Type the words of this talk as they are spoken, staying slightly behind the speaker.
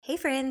Hey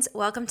friends,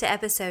 welcome to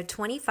episode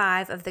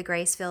 25 of the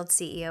Grace-Filled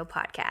CEO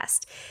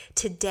podcast.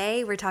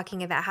 Today we're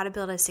talking about how to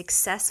build a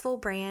successful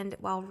brand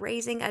while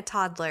raising a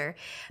toddler.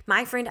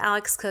 My friend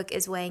Alex Cook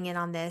is weighing in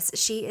on this.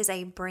 She is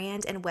a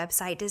brand and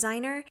website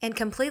designer and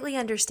completely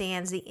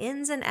understands the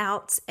ins and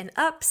outs and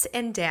ups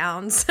and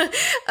downs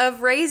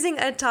of raising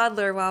a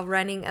toddler while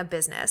running a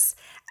business.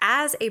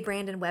 As a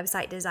brand and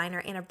website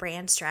designer and a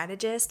brand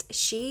strategist,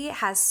 she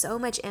has so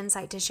much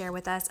insight to share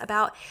with us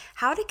about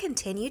how to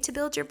continue to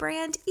build your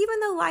brand even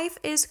though life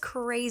is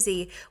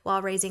crazy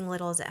while raising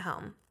littles at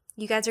home.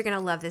 You guys are going to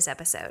love this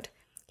episode.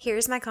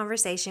 Here's my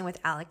conversation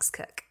with Alex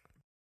Cook.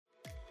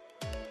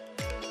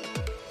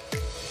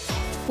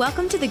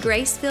 Welcome to the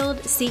Grace-Filled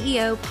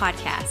CEO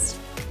podcast.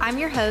 I'm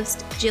your host,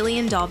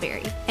 Jillian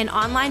Dahlberry, an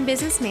online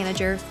business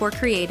manager for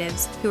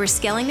creatives who are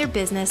scaling their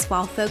business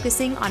while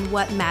focusing on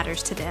what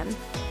matters to them.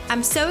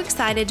 I'm so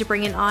excited to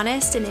bring an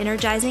honest and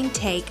energizing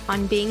take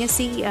on being a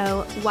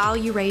CEO while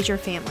you raise your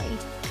family.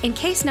 In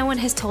case no one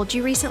has told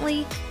you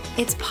recently,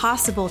 it's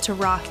possible to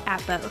rock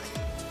at both.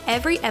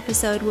 Every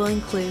episode will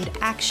include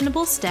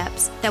actionable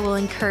steps that will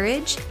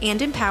encourage and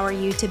empower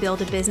you to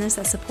build a business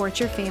that supports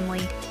your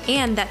family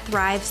and that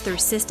thrives through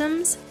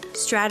systems,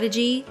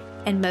 strategy,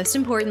 and most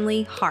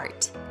importantly,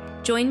 heart.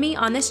 Join me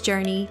on this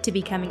journey to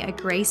becoming a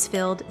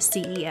grace-filled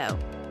CEO.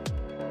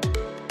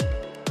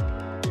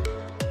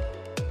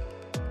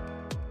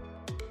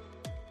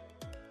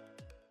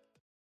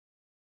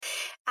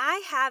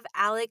 I have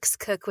Alex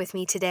Cook with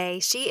me today.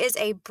 She is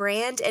a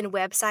brand and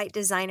website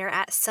designer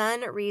at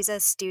Sunrisa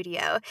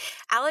Studio.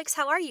 Alex,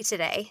 how are you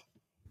today?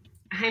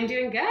 I'm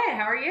doing good.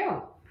 How are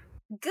you?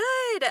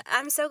 Good.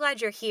 I'm so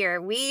glad you're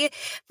here.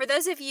 For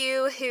those of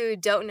you who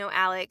don't know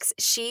Alex,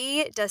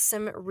 she does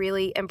some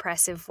really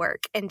impressive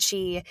work, and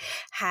she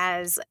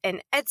has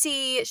an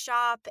Etsy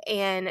shop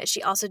and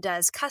she also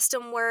does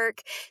custom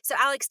work. So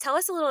Alex, tell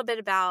us a little bit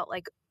about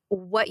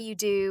what you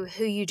do,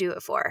 who you do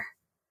it for.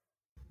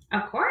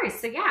 Of course.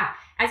 So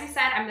as you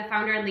said, I'm the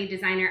founder and lead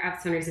designer of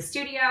Sunrisa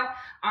Studio.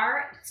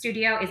 Our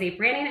studio is a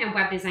branding and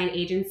web design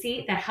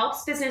agency that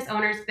helps business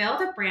owners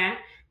build a brand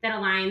that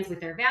aligns with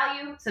their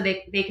value so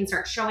they can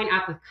start showing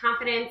up with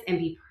confidence and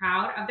be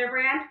proud of their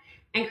brand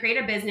and create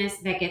a business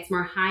that gets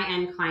more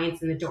high-end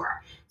clients in the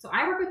door. So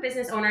I work with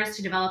business owners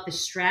to develop the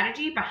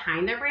strategy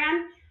behind their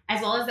brand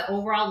as well as the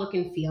overall look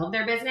and feel of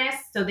their business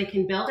so they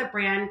can build a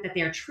brand that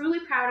they are truly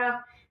proud of,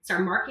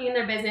 start marketing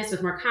their business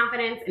with more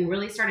confidence, and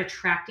really start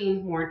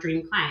attracting more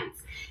dream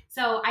clients.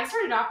 So I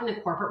started off in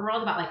the corporate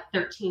world about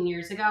 13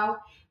 years ago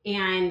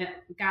and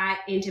got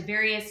into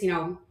various,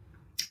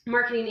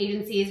 marketing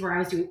agencies where I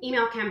was doing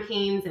email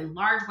campaigns and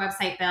large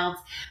website builds.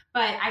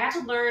 But I got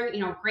to learn,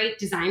 great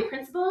design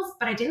principles,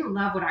 but I didn't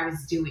love what I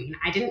was doing.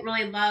 I didn't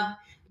really love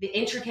the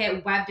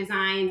intricate web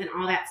designs and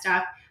all that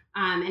stuff.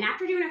 And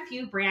after doing a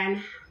few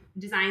brand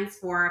designs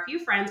for a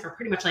few friends for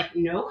pretty much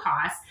no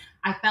cost,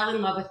 I fell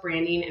in love with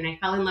branding, and I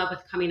fell in love with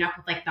coming up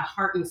with the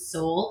heart and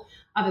soul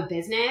of a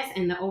business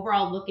and the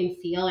overall look and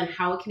feel and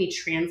how it can be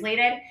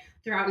translated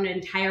throughout an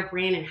entire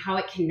brand and how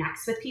it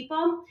connects with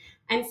people.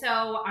 And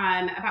so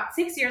about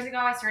 6 years ago,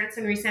 I started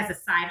Sunrisa as a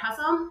side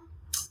hustle,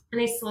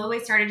 and I slowly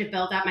started to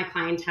build up my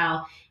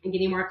clientele and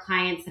getting more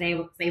clients that I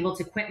was able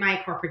to quit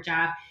my corporate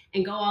job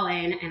and go all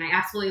in. And I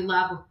absolutely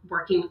love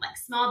working with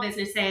small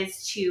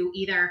businesses to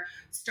either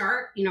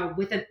start,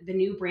 with the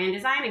new brand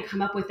design and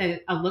come up with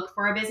a look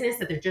for a business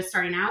that they're just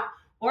starting out,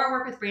 or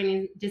work with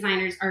branding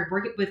designers or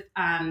work with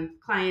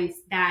clients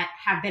that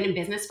have been in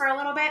business for a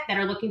little bit that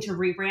are looking to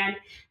rebrand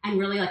and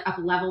really up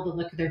level the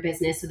look of their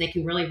business so they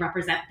can really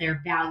represent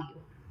their value.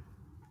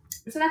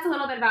 So that's a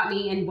little bit about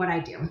me and what I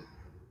do.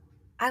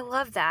 I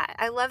love that.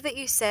 I love that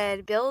you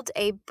said build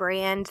a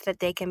brand that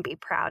they can be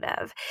proud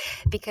of,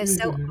 because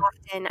so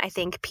often I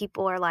think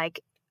people are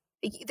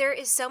there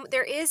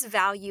is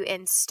value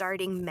in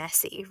starting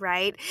messy,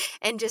 right?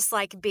 And just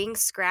being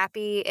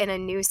scrappy in a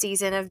new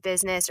season of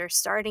business or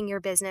starting your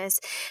business.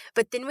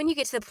 But then when you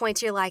get to the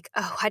point you're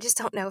oh, I just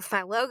don't know if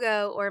my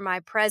logo or my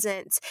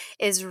presence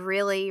is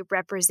really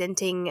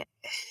representing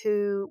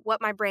what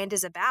my brand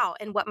is about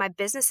and what my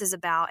business is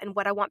about and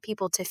what I want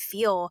people to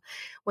feel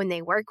when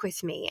they work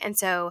with me. And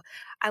so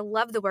I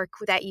love the work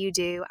that you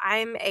do.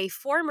 I'm a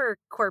former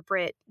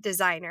corporate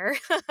designer.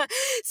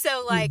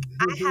 So I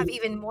have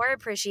even more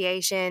appreciation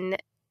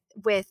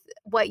with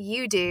what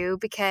you do,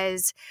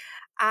 because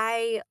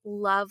I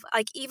love,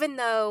 even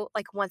though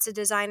once a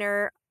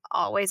designer,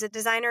 always a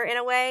designer in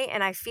a way.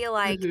 And I feel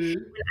when I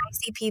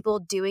see people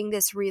doing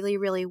this really,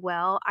 really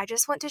well, I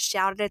just want to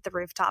shout it at the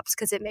rooftops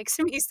because it makes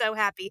me so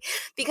happy,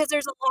 because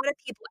there's a lot of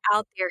people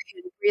out there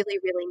who really,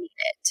 really need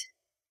it.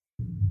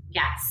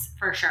 Yes,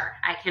 for sure.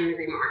 I can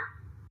agree more.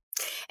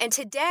 And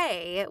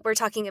today we're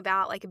talking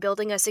about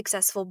building a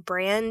successful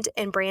brand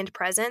and brand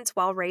presence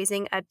while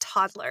raising a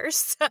toddler.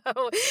 So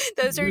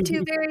those are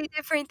two very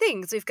different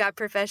things. We've got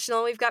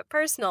professional, we've got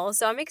personal.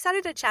 So I'm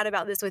excited to chat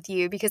about this with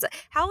you, because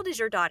how old is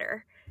your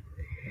daughter?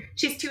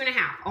 She's 2.5,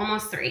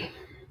 almost 3.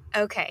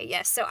 Okay,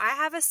 yes. So I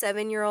have a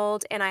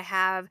 7-year-old and I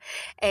have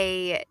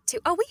a 2.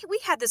 Oh, we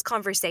had this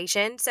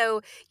conversation.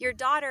 So your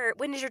daughter,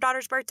 when is your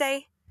daughter's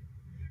birthday?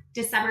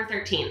 December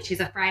 13th. She's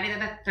a Friday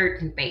the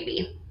 13th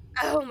baby.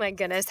 Oh my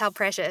goodness, how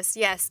precious.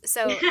 Yes.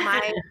 So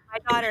my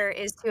daughter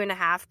is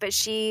 2.5, but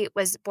she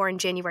was born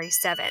January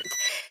 7th.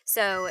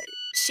 So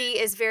she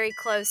is very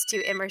close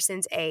to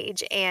Emerson's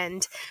age.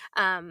 And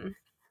I'm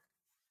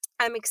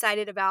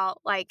excited about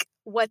like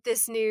what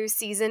this new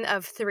season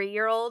of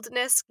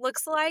 3-year-oldness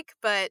looks like,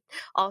 but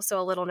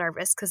also a little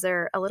nervous because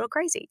they're a little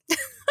crazy.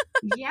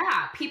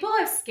 Yeah, people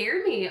have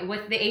scared me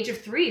with the age of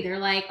 3. They're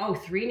like, oh,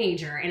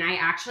 three-nager. And I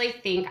actually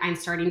think I'm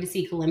starting to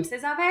see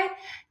glimpses of it.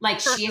 Like,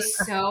 she is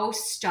so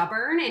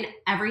stubborn in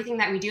everything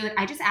that we do. Like,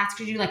 I just ask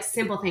her to do like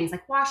simple things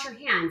like wash your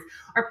hands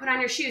or put on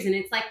your shoes. And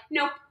it's like,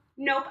 nope,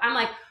 nope. I'm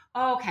like,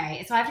 oh,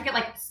 okay. So I have to get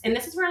like, and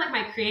this is where like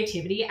my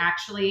creativity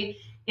actually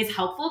is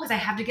helpful because I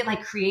have to get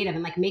like creative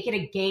and like make it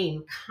a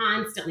game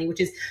constantly, which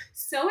is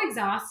so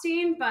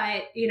exhausting,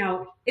 but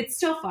it's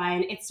still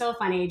fun. It's still a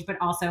fun age, but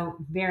also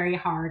very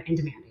hard and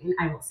demanding,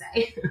 I will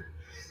say.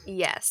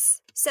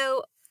 Yes.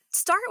 So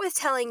start with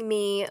telling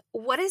me,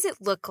 what does it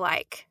look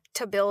like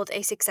to build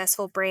a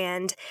successful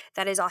brand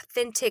that is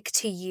authentic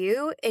to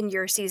you in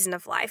your season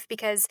of life?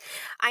 Because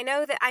I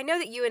know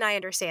that you and I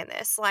understand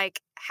this.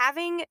 Like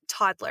having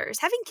toddlers,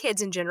 having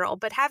kids in general,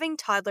 but having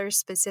toddlers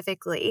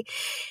specifically,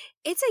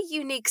 it's a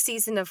unique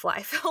season of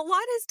life. A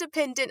lot is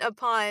dependent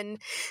upon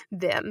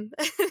them.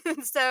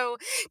 So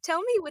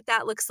tell me what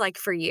that looks like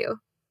for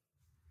you.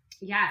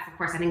 Yes, of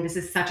course. I think this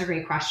is such a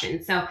great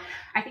question. So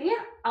I think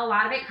a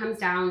lot of it comes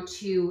down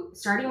to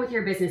starting with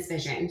your business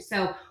vision.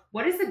 So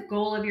what is the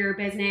goal of your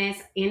business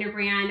and your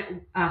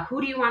brand?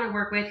 Who do you want to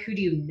work with? Who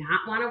do you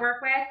not want to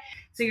work with?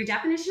 So your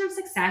definition of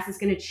success is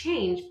going to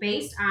change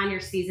based on your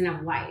season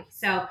of life.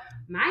 So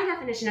my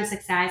definition of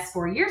success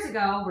 4 years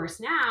ago versus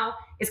now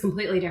is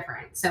completely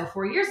different. So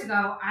 4 years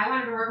ago, I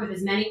wanted to work with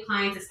as many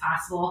clients as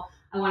possible.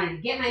 I wanted to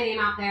get my name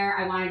out there.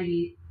 I wanted to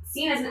be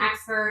seen as an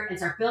expert and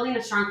start building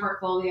a strong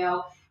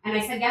portfolio. And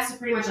I said yes to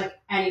pretty much like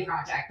any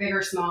project, big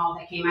or small,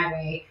 that came my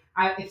way.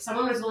 If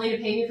someone was willing to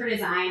pay me for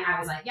design, I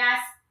was like, yes,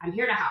 I'm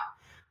here to help.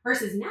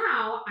 Versus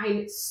now,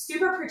 I'm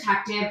super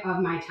protective of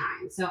my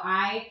time. So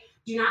I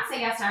do not say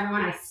yes to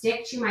everyone. I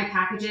stick to my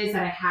packages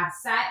that I have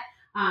set.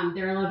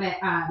 They're a little bit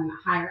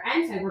higher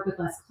end, so I work with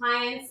less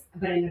clients,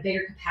 but in a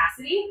bigger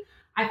capacity.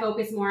 I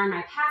focus more on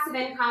my passive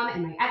income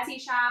and my Etsy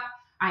shop.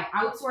 I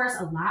outsource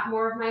a lot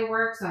more of my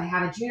work. So I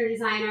have a junior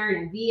designer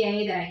and a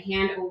VA that I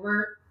hand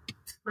over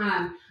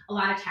a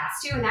lot of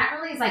tasks to. And that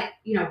really is like,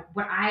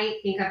 what I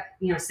think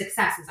of,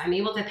 success is I'm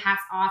able to pass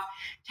off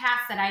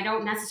tasks that I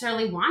don't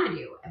necessarily want to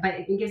do, but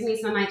it gives me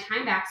some of my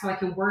time back so I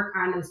can work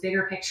on those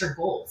bigger picture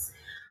goals.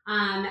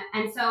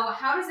 And so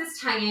how does this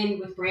tie in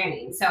with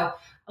branding? So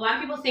a lot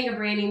of people think of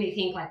branding, they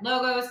think like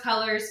logos,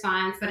 colors,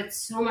 fonts, but it's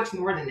so much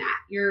more than that.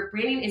 Your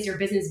branding is your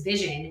business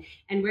vision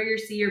and where you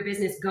see your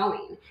business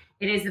going.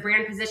 It is the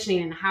brand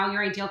positioning and how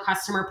your ideal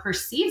customer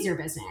perceives your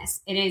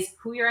business. It is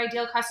who your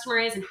ideal customer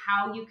is and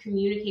how you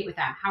communicate with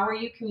them. How are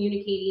you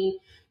communicating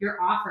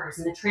your offers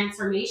and the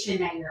transformation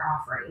that you're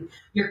offering?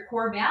 Your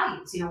core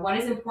values, what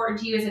is important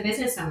to you as a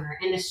business owner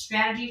and the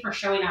strategy for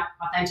showing up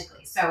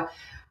authentically. So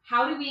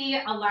how do we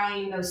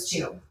align those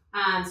two?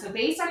 So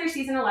based on your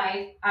season of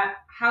life,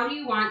 how do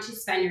you want to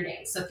spend your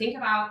days? So think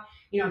about,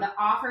 the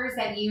offers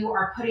that you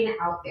are putting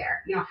out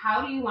there. How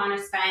do you want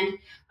to spend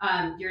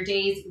your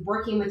days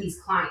working with these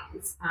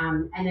clients?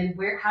 And then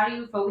how are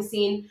you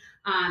focusing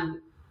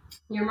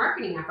your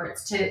marketing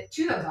efforts to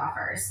those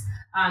offers?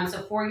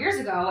 So 4 years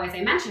ago, as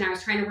I mentioned, I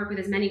was trying to work with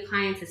as many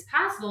clients as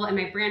possible, and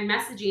my brand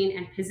messaging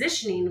and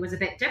positioning was a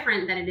bit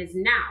different than it is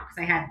now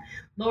because I had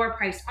lower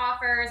priced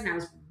offers and I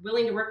was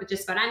willing to work with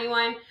just about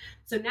anyone.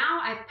 So now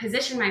I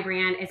position my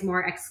brand as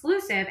more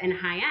exclusive and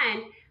high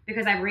end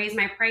because I've raised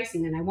my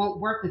pricing and I won't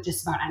work with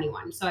just about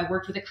anyone. So I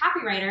worked with a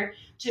copywriter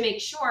to make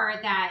sure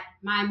that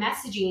my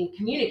messaging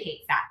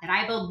communicates that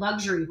I build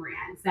luxury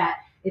brands, that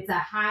it's a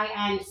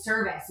high-end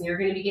service and you're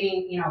going to be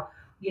getting,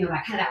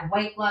 that kind of that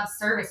white glove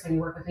service when you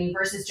work with me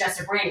versus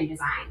just a branding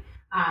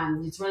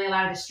design. It's really a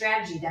lot of the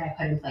strategy that I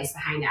put in place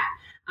behind that.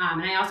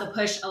 And I also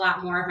push a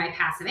lot more of my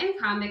passive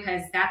income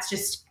because that's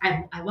just,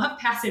 I love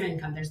passive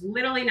income. There's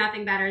literally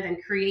nothing better than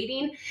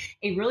creating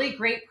a really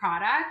great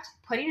product,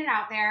 putting it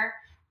out there,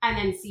 and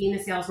then seeing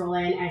the sales roll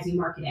in as you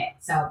market it.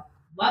 So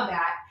love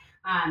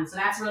that. So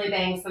that's really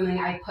been something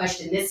I pushed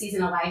in this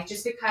season of life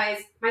just because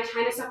my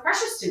time is so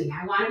precious to me.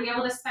 I want to be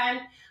able to spend,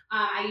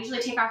 I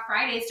usually take off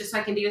Fridays just so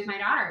I can be with my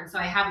daughter. And so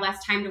I have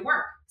less time to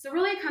work. So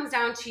really it comes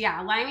down to,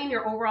 aligning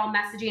your overall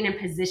messaging and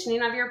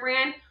positioning of your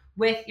brand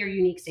with your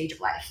unique stage of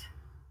life.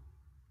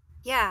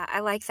 Yeah, I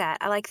like that.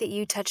 I like that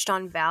you touched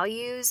on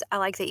values. I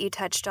like that you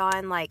touched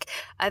on like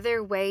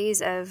other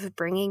ways of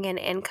bringing in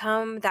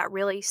income that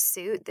really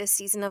suit this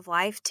season of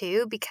life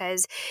too,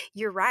 because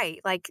you're right.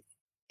 Like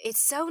it's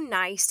so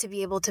nice to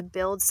be able to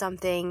build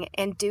something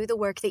and do the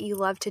work that you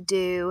love to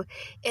do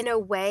in a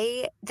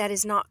way that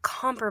is not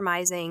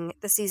compromising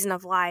the season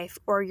of life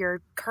or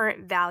your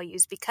current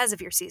values because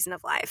of your season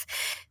of life.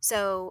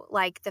 So,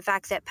 like the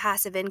fact that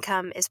passive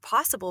income is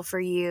possible for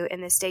you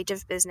in this stage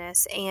of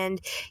business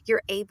and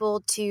you're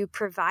able to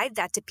provide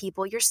that to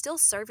people, you're still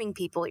serving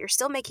people, you're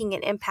still making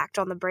an impact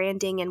on the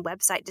branding and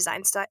website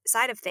design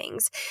side of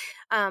things.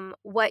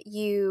 What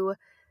you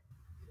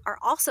are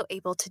also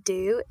able to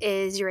do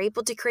is you're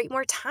able to create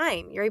more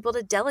time. You're able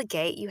to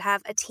delegate. You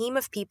have a team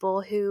of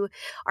people who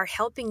are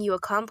helping you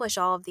accomplish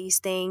all of these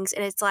things.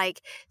 And it's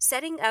like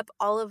setting up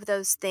all of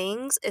those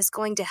things is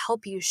going to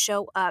help you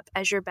show up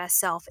as your best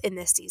self in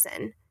this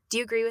season. Do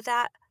you agree with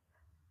that?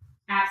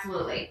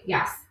 Absolutely.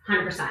 Yes.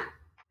 100%.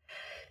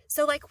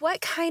 So, like, what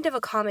kind of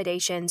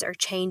accommodations or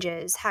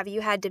changes have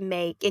you had to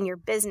make in your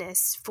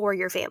business for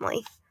your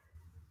family?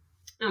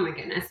 Oh my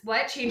goodness.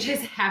 What changes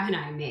haven't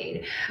I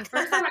made?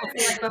 First, I want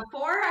to say, like,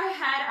 before I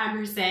had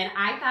Emerson,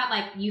 I thought,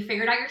 like, you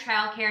figured out your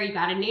childcare, you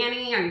got a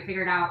nanny, or you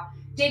figured out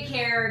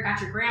daycare, got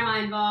your grandma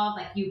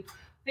involved, like, you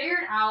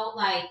figured out,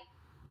 like,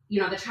 the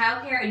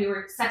childcare, and you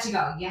were set to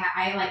go.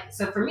 Yeah,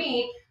 so for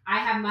me, I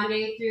have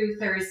Monday through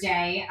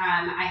Thursday.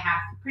 I have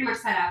pretty much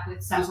set up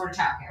with some sort of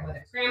childcare, whether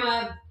it's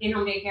grandma,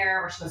 in-home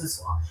daycare, or she goes to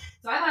school.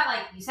 So I thought,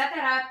 like, you set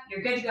that up,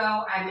 you're good to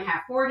go. I'm going to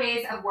have 4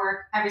 days of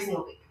work every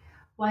single week.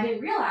 Well, I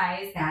didn't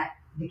realize that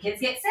the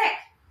kids get sick.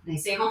 They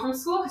stay home from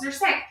school because they're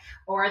sick,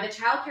 or the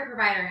childcare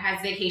provider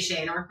has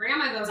vacation, or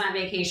grandma goes on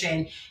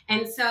vacation.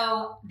 And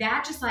so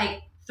that just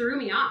like threw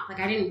me off. Like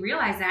I didn't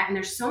realize that. And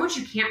there's so much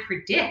you can't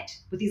predict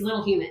with these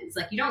little humans.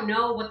 Like you don't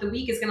know what the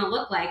week is going to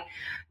look like.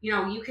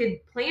 You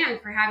could plan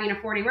for having a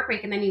 4-day work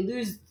week and then you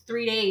lose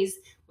 3 days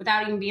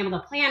without even being able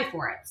to plan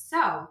for it.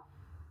 So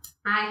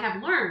I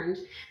have learned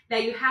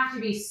that you have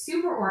to be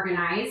super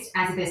organized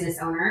as a business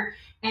owner,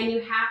 and you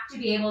have to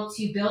be able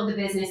to build the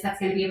business that's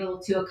going to be able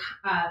to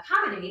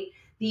accommodate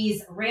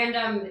these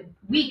random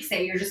weeks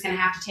that you're just going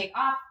to have to take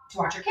off to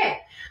watch your kid.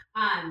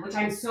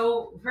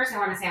 First I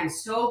want to say I'm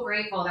so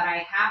grateful that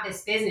I have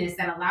this business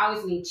that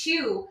allows me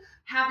to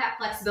have that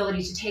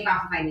flexibility to take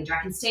off if I need to.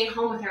 I can stay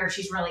home with her if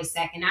she's really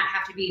sick and not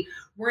have to be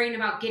worrying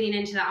about getting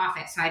into the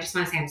office. So I just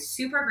want to say I'm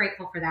super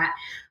grateful for that.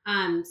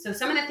 So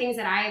some of the things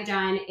that I have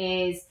done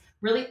is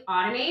really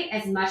automate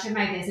as much of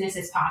my business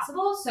as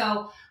possible.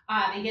 So,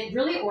 and get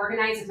really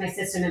organized with my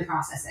system and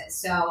processes.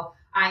 So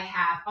I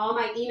have all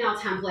my email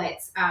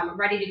templates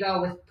ready to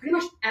go with pretty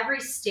much every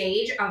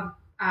stage of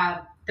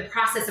the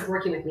process of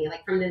working with me.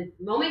 Like from the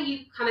moment you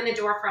come in the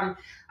door from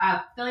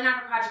filling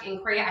out a project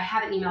inquiry, I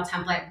have an email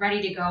template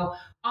ready to go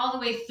all the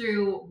way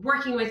through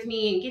working with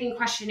me and getting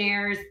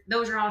questionnaires.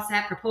 Those are all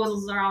set.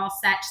 Proposals are all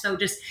set. So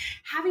just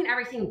having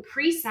everything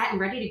preset and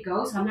ready to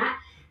go. So I'm not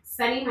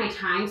spending my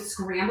time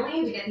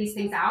scrambling to get these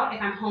things out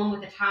if I'm home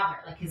with a toddler.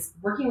 Like, because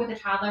working with a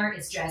toddler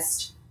is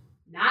just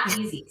not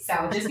easy.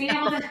 So just being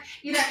able to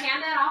either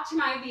hand that off to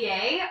my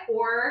VA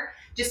or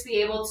just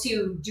be able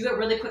to do it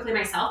really quickly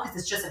myself because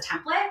it's just a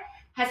template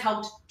has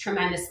helped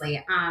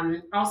tremendously.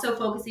 Also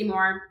focusing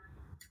more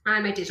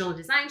on my digital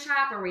design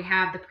shop where we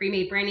have the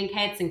pre-made branding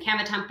kits and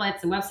Canva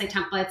templates and website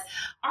templates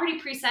already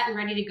preset and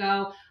ready to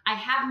go. I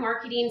have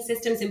marketing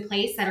systems in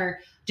place that are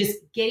just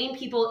getting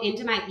people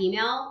into my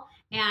email,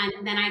 and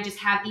then I just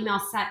have email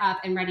set up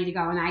and ready to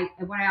go. And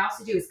what I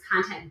also do is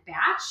content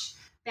batch.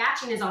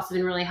 Batching has also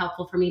been really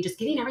helpful for me, just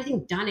getting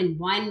everything done in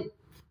one,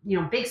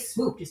 big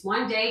swoop, just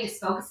one day, just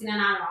focusing in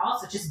on it all.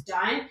 So it's just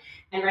done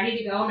and ready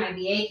to go. My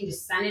VA can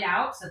just send it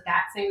out. So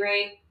that's been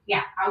great.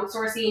 Yeah,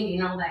 outsourcing,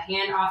 being able to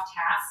hand off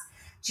tasks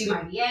to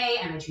my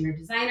VA, and my junior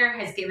designer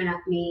has given up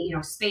me,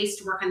 space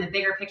to work on the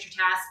bigger picture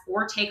tasks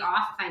or take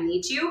off if I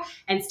need to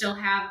and still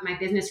have my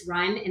business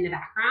run in the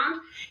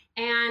background.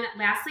 And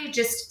lastly,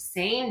 just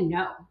saying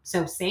no.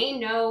 So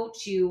saying no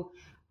to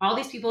all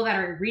these people that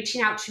are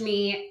reaching out to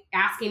me,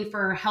 asking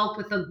for help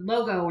with the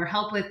logo or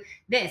help with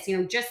this,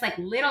 just like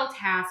little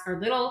tasks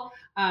or little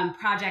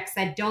projects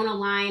that don't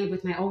align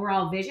with my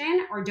overall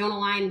vision or don't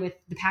align with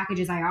the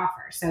packages I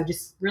offer. So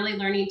just really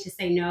learning to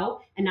say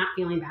no and not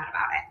feeling bad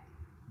about it.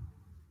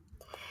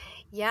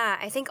 Yeah,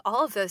 I think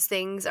all of those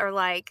things are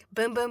like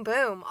boom, boom,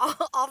 boom.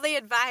 All the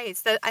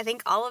advice that I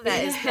think all of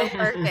that is so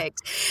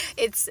perfect.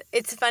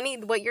 It's funny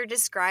what you're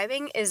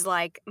describing is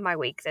like my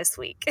week this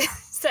week.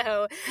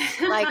 So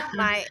like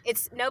my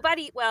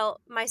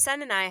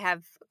son and I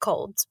have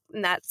colds,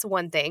 and that's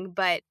one thing,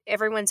 but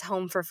everyone's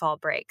home for fall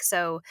break.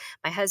 So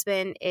my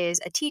husband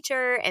is a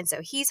teacher, and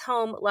so he's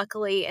home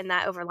luckily, and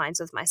that overlines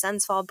with my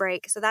son's fall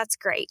break. So that's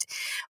great.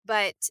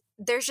 But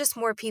there's just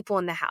more people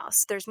in the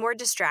house. There's more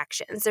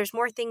distractions. There's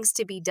more things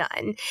to be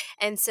done.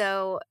 And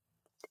so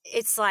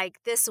it's like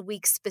this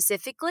week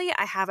specifically,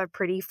 I have a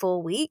pretty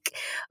full week.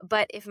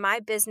 But if my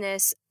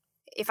business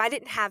if I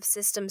didn't have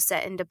systems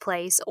set into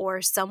place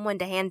or someone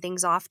to hand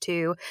things off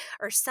to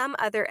or some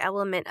other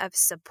element of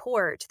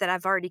support that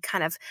I've already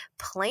kind of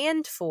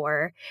planned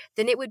for,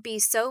 then it would be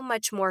so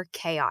much more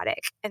chaotic.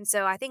 And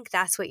so I think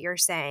that's what you're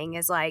saying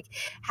is like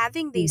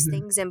having these Mhm.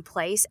 things in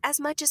place as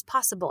much as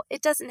possible.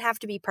 It doesn't have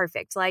to be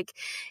perfect. Like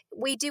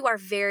we do our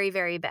very,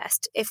 very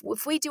best. If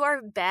we do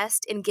our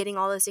best in getting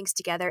all those things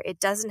together, it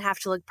doesn't have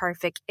to look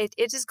perfect. It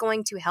is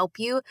going to help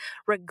you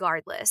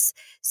regardless.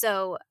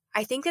 So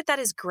I think that that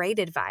is great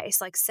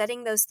advice, like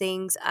setting those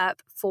things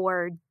up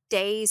for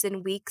days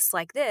and weeks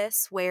like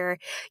this where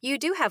you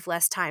do have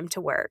less time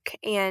to work.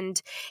 And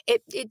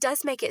it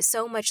does make it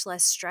so much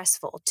less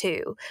stressful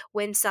too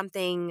when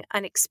something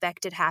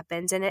unexpected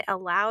happens, and it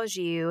allows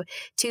you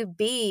to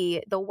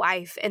be the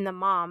wife and the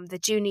mom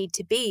that you need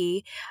to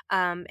be,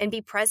 and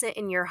be present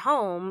in your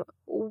home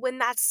when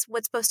that's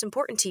what's most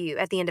important to you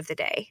at the end of the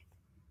day.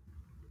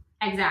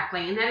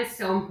 Exactly. And that is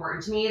so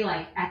important to me.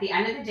 Like at the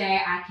end of the day,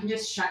 I can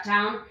just shut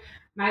down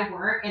my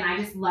work and I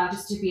just love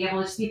just to be able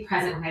to just be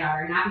present with my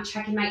daughter, not be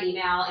checking my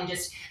email and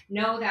just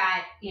know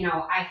that,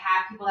 I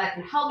have people that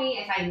can help me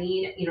if I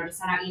need, to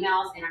send out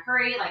emails in a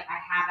hurry. Like I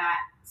have that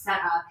set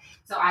up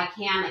so I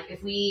can, like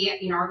if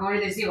we, are going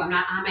to the zoo, I'm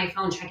not on my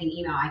phone checking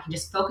email. I can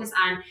just focus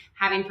on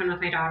having fun with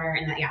my daughter.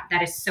 And that, yeah,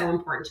 that is so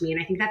important to me.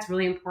 And I think that's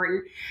really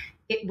important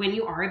when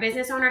you are a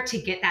business owner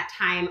to get that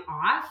time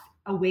off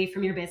away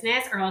from your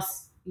business, or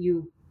else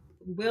you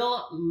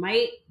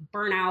might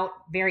burn out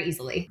very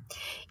easily.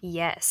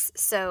 Yes.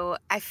 So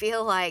I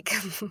feel like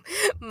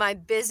my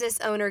business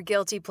owner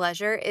guilty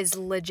pleasure is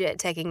legit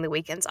taking the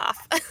weekends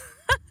off.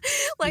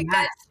 Like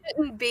that Yes.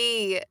 shouldn't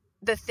be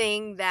the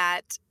thing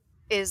that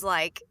is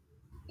like,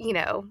 you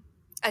know,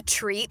 a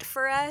treat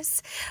for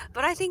us.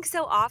 But I think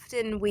so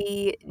often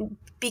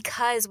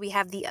because we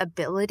have the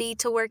ability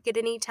to work at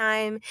any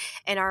time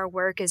and our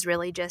work is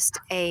really just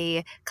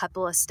a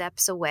couple of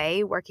steps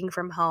away working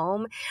from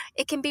home,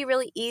 it can be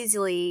really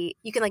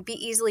you can like be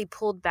easily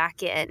pulled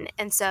back in.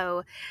 And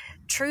so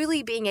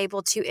truly being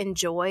able to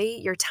enjoy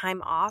your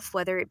time off,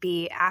 whether it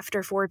be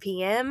after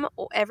 4 p.m.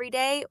 Every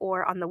day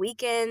or on the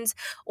weekends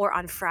or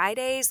on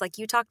Fridays, like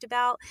you talked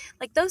about,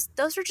 like those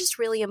are just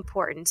really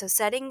important. So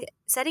setting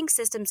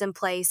systems in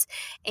place.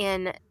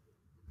 And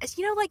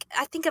like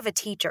I think of a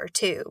teacher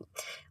too.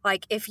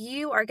 Like if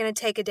you are going to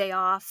take a day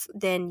off,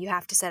 then you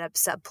have to set up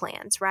sub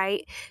plans,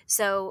 right?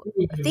 So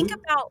think Mhm.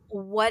 about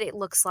what it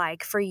looks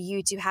like for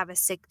you to have a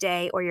sick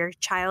day or your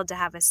child to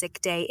have a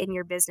sick day in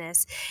your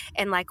business,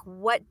 and like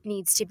what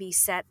needs to be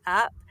set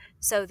up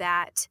so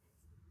that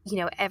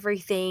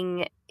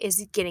everything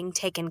is getting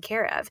taken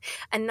care of.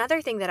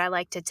 Another thing that I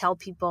like to tell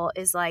people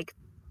is like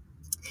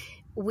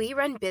we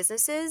run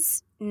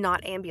businesses,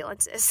 not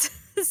ambulances.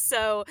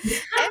 So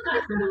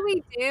everything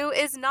we do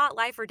is not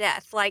life or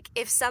death. Like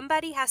if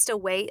somebody has to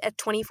wait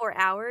 24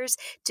 hours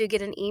to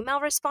get an email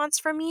response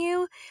from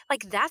you,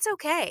 like that's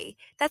okay.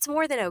 That's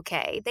more than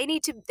okay.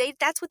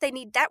 That's what they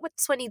need.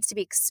 That's what needs to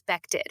be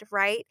expected,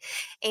 right?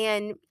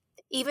 And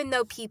even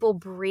though people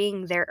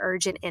bring their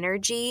urgent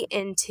energy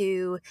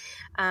into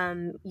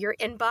your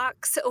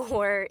inbox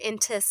or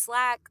into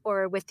Slack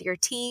or with your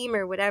team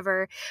or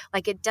whatever,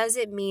 like it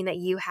doesn't mean that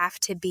you have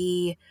to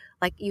be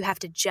like you have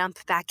to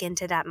jump back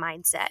into that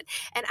mindset.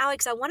 And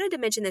Alex, I wanted to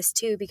mention this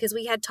too because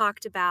we had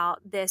talked about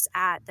this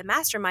at the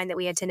mastermind that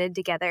we attended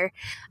together.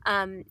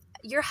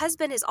 Your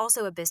husband is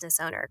also a business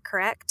owner,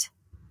 correct?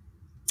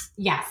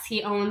 Yes,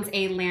 he owns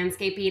a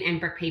landscaping and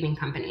brick paving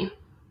company.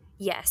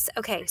 Yes.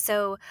 Okay.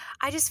 So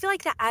I just feel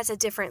like that adds a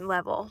different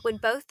level when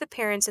both the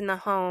parents in the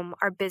home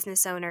are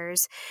business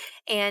owners,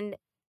 and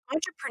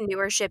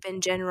entrepreneurship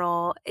in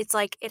general, it's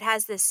like it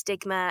has this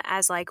stigma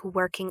as like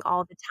working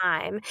all the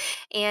time.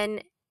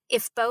 And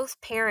if both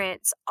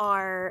parents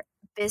are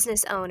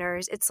business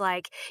owners, it's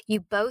like you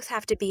both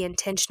have to be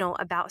intentional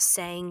about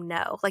saying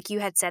no. Like you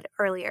had said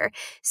earlier,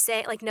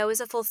 say like no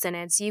is a full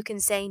sentence. You can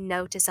say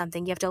no to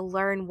something. You have to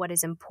learn what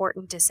is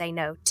important to say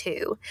no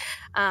to.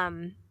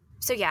 Um,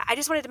 so yeah, I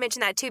just wanted to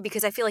mention that too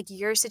because I feel like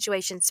your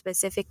situation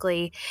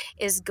specifically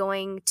is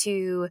going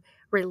to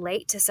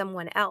relate to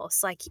someone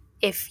else. Like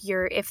if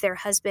their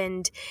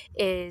husband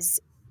is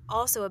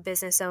also a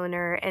business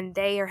owner and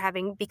they are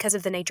having, because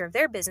of the nature of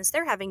their business,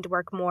 they're having to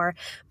work more,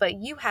 but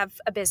you have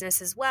a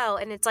business as well.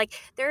 And it's like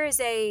there is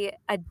a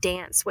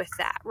dance with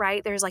that,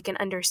 right? There's like an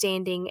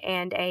understanding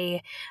and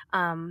a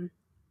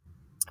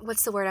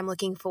what's the word I'm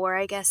looking for?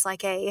 I guess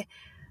like a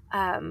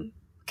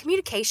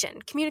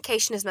communication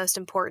is most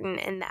important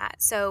in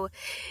that. So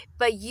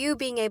but you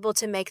being able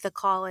to make the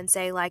call and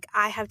say like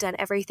I have done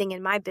everything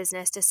in my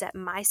business to set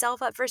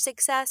myself up for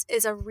success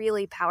is a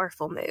really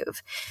powerful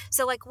move.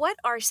 So like what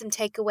are some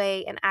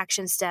takeaway and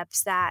action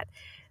steps that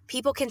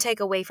people can take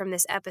away from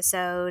this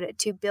episode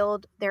to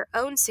build their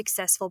own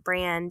successful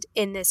brand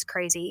in this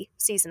crazy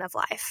season of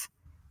life?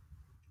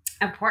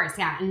 Of course,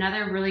 yeah.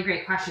 Another really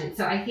great question.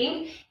 So I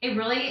think it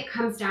really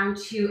comes down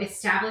to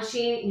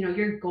establishing,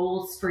 your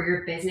goals for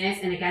your business.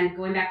 And again,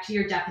 going back to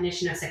your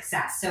definition of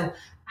success. So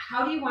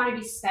how do you want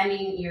to be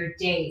spending your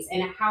days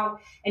and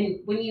and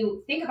when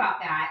you think about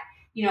that,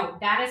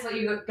 that is what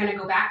you're going to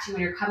go back to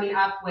when you're coming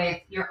up with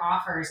your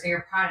offers or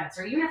your products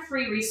or even a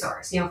free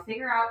resource.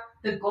 Figure out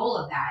the goal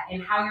of that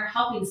and how you're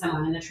helping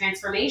someone in the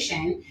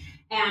transformation.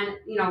 And,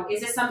 is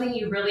this something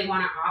you really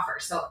want to offer?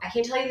 So I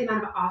can't tell you the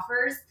amount of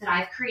offers that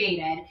I've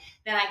created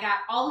that I got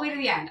all the way to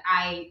the end.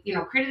 I,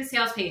 created a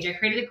sales page. I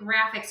created the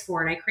graphics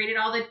for it. I created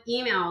all the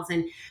emails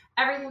and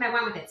everything that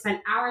went with it.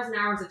 Spent hours and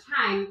hours of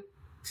time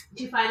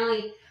to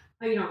finally,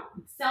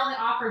 sell the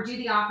offer, do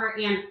the offer,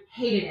 and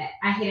hated it.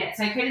 I hated it.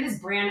 So I created this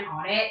brand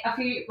audit I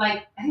think it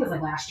was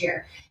like last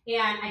year.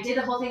 And I did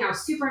the whole thing. I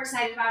was super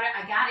excited about it.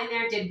 I got in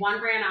there, did one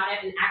brand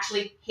audit, and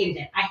actually hated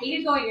it. I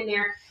hated going in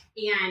there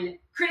and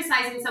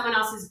criticizing someone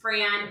else's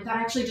brand without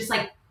actually just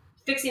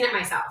fixing it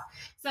myself.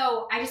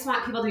 So I just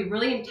want people to be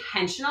really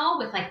intentional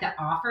with the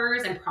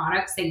offers and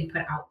products that you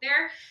put out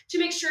there to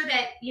make sure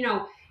that,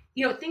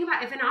 think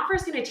about if an offer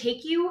is going to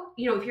take you,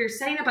 if you're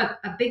setting up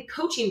a big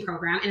coaching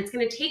program and it's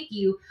going to take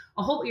you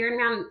you're going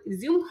to be on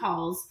Zoom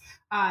calls,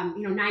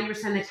 90%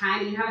 of the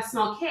time, and you have a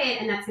small kid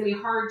and that's going to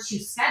be hard to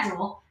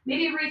schedule,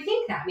 maybe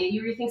rethink that. Maybe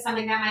you rethink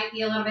something that might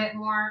be a little bit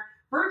more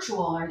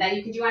virtual or that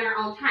you can do on your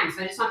own time.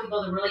 So I just want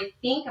people to really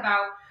think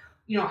about,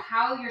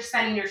 how you're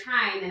spending your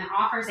time and the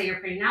offers that you're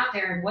putting out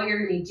there and what you're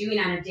going to be doing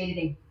on a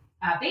day-to-day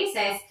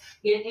basis,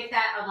 if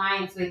that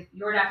aligns with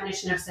your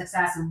definition of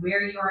success and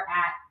where you're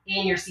at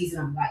in your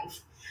season of life.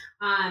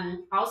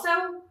 Also,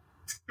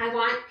 I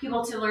want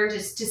people to learn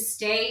just to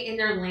stay in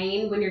their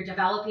lane when you're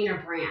developing a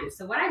brand.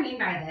 So what I mean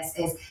by this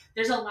is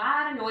there's a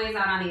lot of noise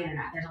out on the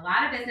internet. There's a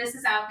lot of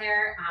businesses out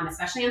there,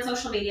 especially on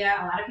social media,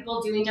 a lot of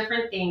people doing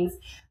different things,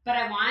 but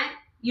I want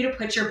you to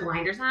put your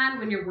blinders on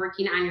when you're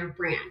working on your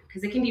brand,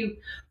 because it can be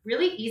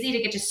really easy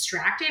to get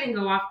distracted and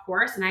go off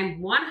course. And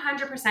I'm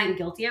 100%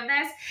 guilty of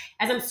this.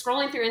 As I'm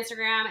scrolling through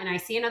Instagram and I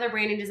see another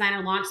branding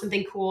designer launch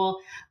something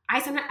cool,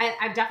 I've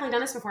definitely done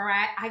this before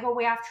where I go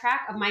way off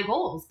track of my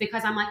goals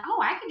because I'm like,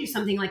 oh, I could do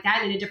something like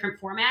that in a different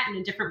format, in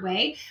a different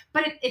way,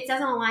 but it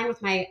doesn't align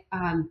with my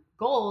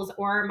goals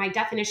or my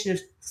definition of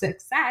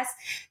success.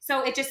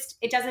 So it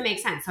doesn't make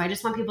sense. So I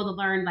just want people to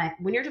learn that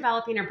when you're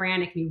developing a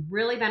brand, it can be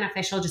really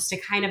beneficial just to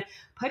kind of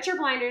put your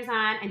blinders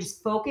on and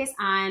just focus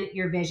on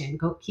your vision.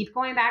 Keep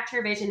going back to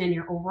your vision and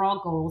your overall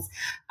goals.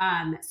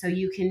 So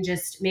you can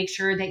just make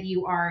sure that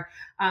you are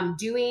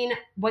doing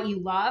what you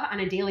love on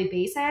a daily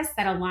basis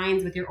that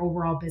aligns with your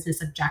overall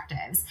business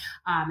objectives.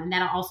 And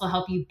that'll also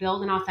help you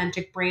build an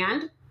authentic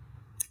brand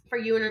for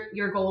you and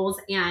your goals.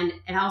 And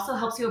it also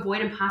helps you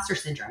avoid imposter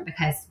syndrome,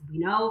 because we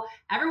know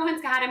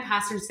everyone's got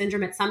imposter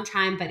syndrome at some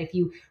time. But if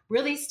you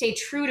really stay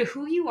true to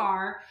who you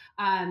are,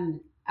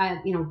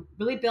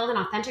 really build an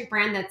authentic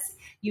brand that's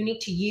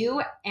unique to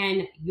you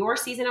and your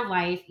season of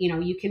life,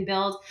 you can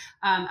build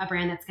a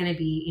brand that's going to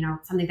be,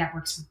 something that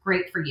works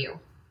great for you.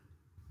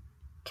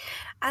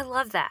 I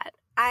love that.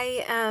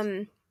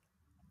 I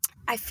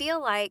feel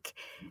like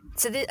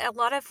a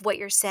lot of what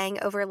you're saying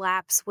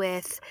overlaps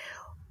with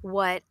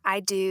what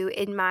I do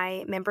in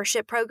my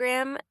membership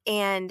program.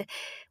 And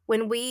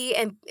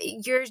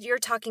you're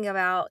talking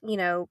about,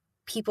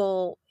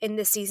 people in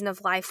this season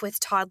of life with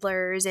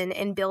toddlers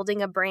and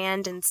building a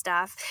brand and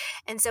stuff.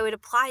 And so it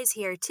applies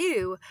here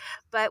too.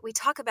 But we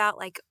talk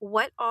about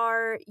what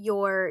are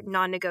your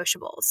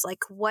non-negotiables?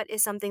 What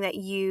is something that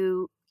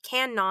you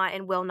cannot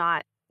and will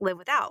not live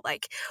without?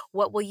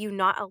 What will you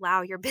not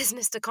allow your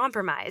business to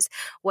compromise?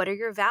 What are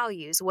your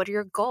values? What are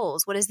your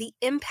goals? What is the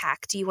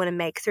impact you want to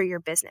make through your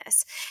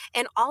business?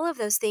 And all of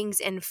those things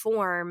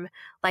inform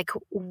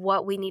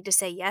what we need to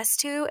say yes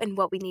to and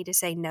what we need to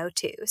say no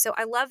to. So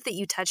I love that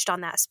you touched on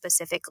that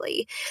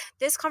specifically.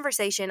 This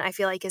conversation, I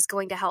feel like, is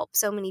going to help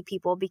so many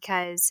people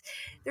because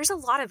there's a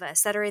lot of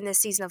us that are in this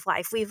season of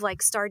life. We've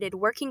started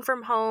working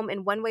from home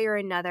in one way or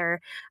another,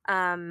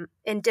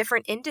 in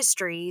different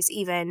industries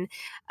even,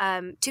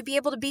 to be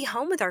able to be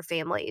home with our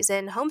families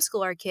and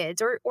homeschool our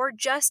kids or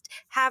just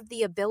have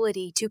the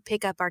ability to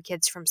pick up our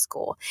kids from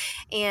school.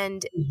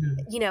 And,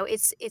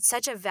 it's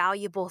such a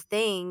valuable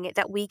thing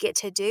that we get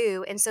to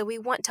do. And so we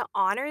want to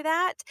honor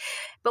that,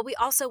 but we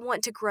also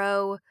want to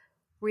grow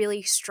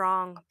really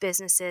strong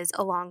businesses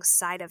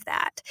alongside of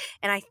that.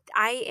 And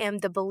I am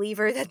the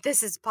believer that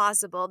this is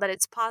possible, that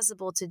it's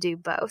possible to do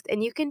both.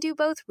 And you can do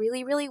both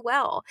really, really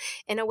well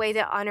in a way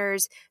that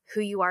honors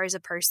who you are as a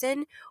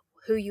person,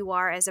 who you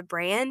are as a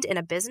brand and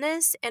a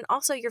business, and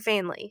also your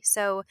family.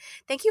 So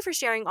thank you for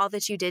sharing all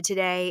that you did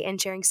today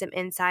and sharing some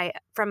insight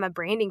from a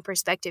branding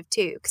perspective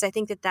too, because I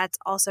think that that's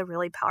also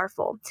really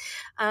powerful.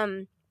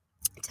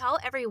 Tell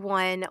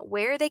everyone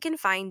where they can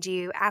find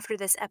you after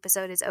this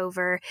episode is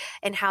over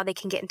and how they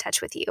can get in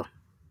touch with you.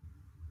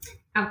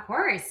 Of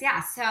course,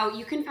 yeah. So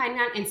you can find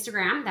me on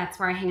Instagram. That's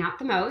where I hang out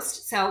the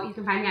most. So you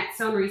can find me at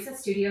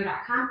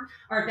sonrisastudio.com,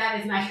 or that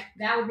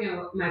would be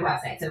my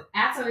website. So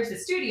at Sonrisa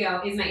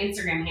Studio is my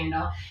Instagram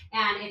handle,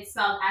 and it's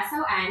spelled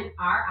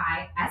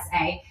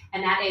SONRISA.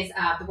 And that is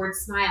the word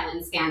smile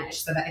in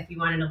Spanish. So that if you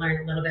wanted to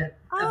learn a little bit of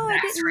Oh, the I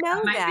didn't backstory of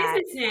know my that.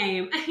 business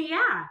name. Yeah.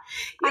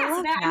 I Yeah. So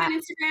love that I'm that. on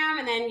Instagram.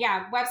 And then,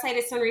 yeah, website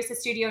is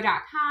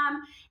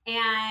sonrisastudio.com.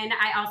 And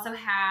I also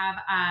have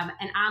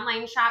an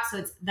online shop. So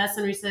it's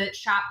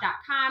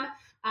thesonrisashop.com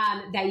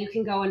that you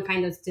can go and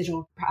find those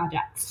digital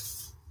projects.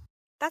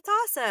 That's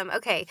awesome.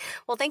 Okay.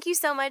 Well, thank you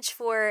so much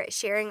for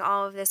sharing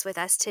all of this with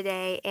us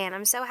today. And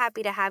I'm so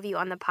happy to have you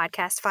on the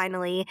podcast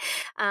finally.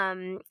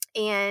 And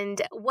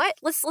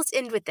let's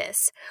end with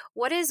this.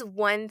 What is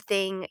one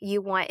thing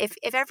you want,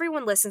 if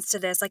everyone listens to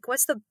this, like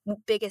what's the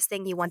biggest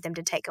thing you want them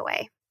to take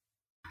away?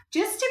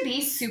 Just to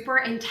be super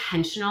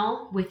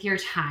intentional with your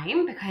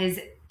time, because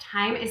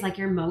time is like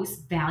your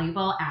most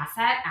valuable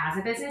asset as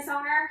a business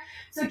owner.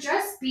 So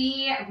just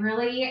be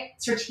really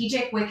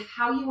strategic with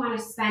how you want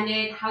to spend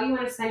it, how you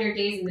want to spend your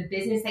days in the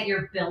business that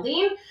you're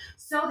building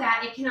so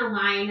that it can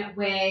align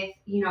with,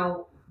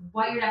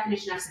 what your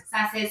definition of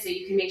success is. So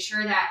you can make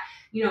sure that,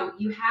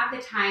 you have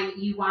the time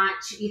you want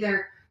to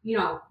either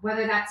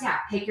whether that's,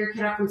 pick your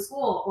kid up from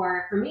school,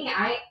 or for me,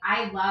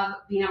 I love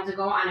being able to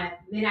go on a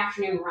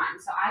mid-afternoon run.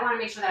 So I want to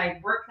make sure that I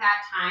work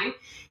that time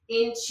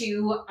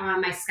into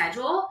my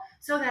schedule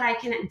so that I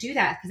can do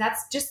that, because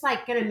that's just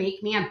like going to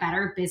make me a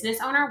better business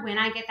owner when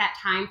I get that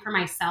time for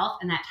myself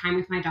and that time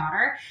with my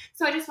daughter.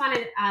 So I just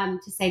wanted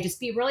to say, just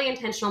be really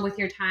intentional with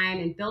your time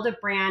and build a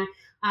brand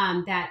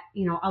that,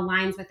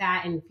 aligns with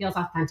that and feels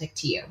authentic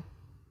to you.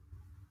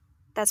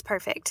 That's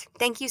perfect.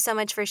 Thank you so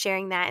much for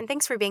sharing that. And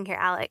thanks for being here,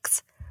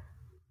 Alex.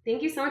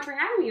 Thank you so much for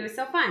having me. It was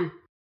so fun.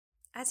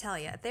 I tell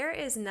you, there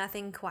is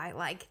nothing quite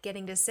like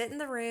getting to sit in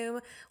the room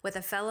with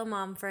a fellow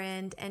mom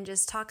friend and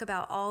just talk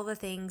about all the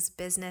things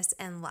business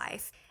and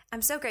life.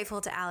 I'm so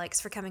grateful to Alex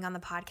for coming on the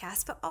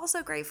podcast, but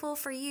also grateful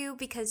for you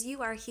because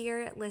you are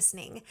here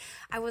listening.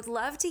 I would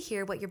love to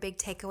hear what your big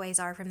takeaways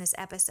are from this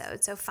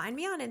episode. So find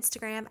me on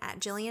Instagram at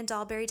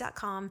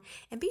jilliandahlberry.com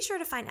and be sure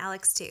to find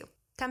Alex too.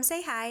 Come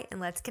say hi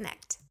and let's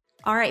connect.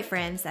 All right,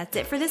 friends, that's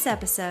it for this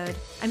episode.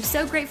 I'm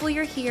so grateful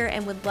you're here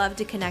and would love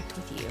to connect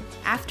with you.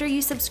 After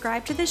you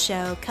subscribe to the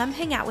show, come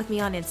hang out with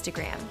me on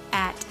Instagram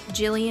at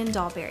Jillian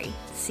Dahlberry.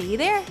 See you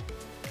there.